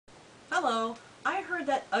Hello, I heard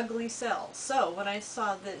that ugly sells, so when I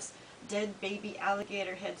saw this dead baby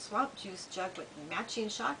alligator head swamp juice jug with matching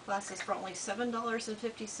shot glasses for only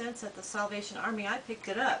 $7.50 at the Salvation Army, I picked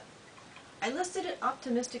it up. I listed it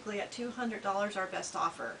optimistically at $200, our best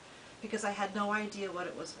offer, because I had no idea what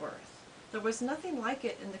it was worth. There was nothing like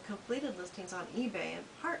it in the completed listings on eBay, in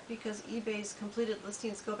part because eBay's completed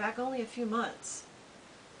listings go back only a few months.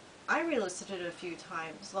 I relisted it a few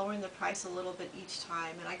times, lowering the price a little bit each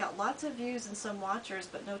time, and I got lots of views and some watchers,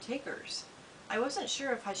 but no takers. I wasn't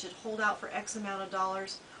sure if I should hold out for X amount of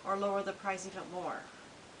dollars or lower the price even more.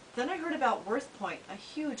 Then I heard about WorthPoint, a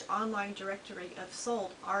huge online directory of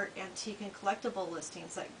sold art, antique, and collectible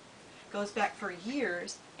listings that goes back for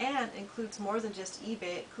years and includes more than just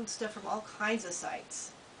eBay. It includes stuff from all kinds of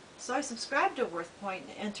sites. So I subscribed to WorthPoint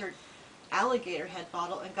and entered Alligator Head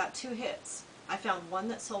bottle and got two hits. I found one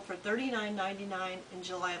that sold for $39.99 in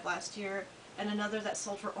July of last year and another that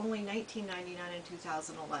sold for only $19.99 in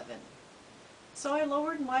 2011. So I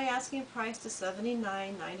lowered my asking price to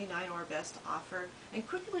 $79.99 or best offer and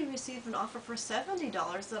quickly received an offer for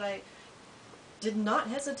 $70 that I did not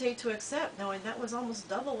hesitate to accept, knowing that was almost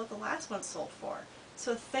double what the last one sold for.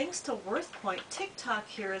 So thanks to WorthPoint, TikTok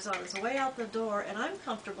here is on its way out the door, and I'm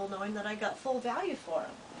comfortable knowing that I got full value for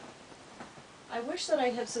them. I wish that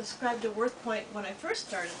I had subscribed to WorthPoint when I first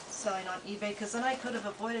started selling on eBay, because then I could have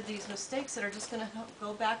avoided these mistakes that are just going to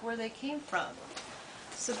go back where they came from.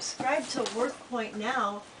 Subscribe to WorthPoint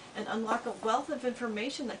now and unlock a wealth of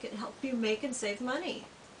information that can help you make and save money.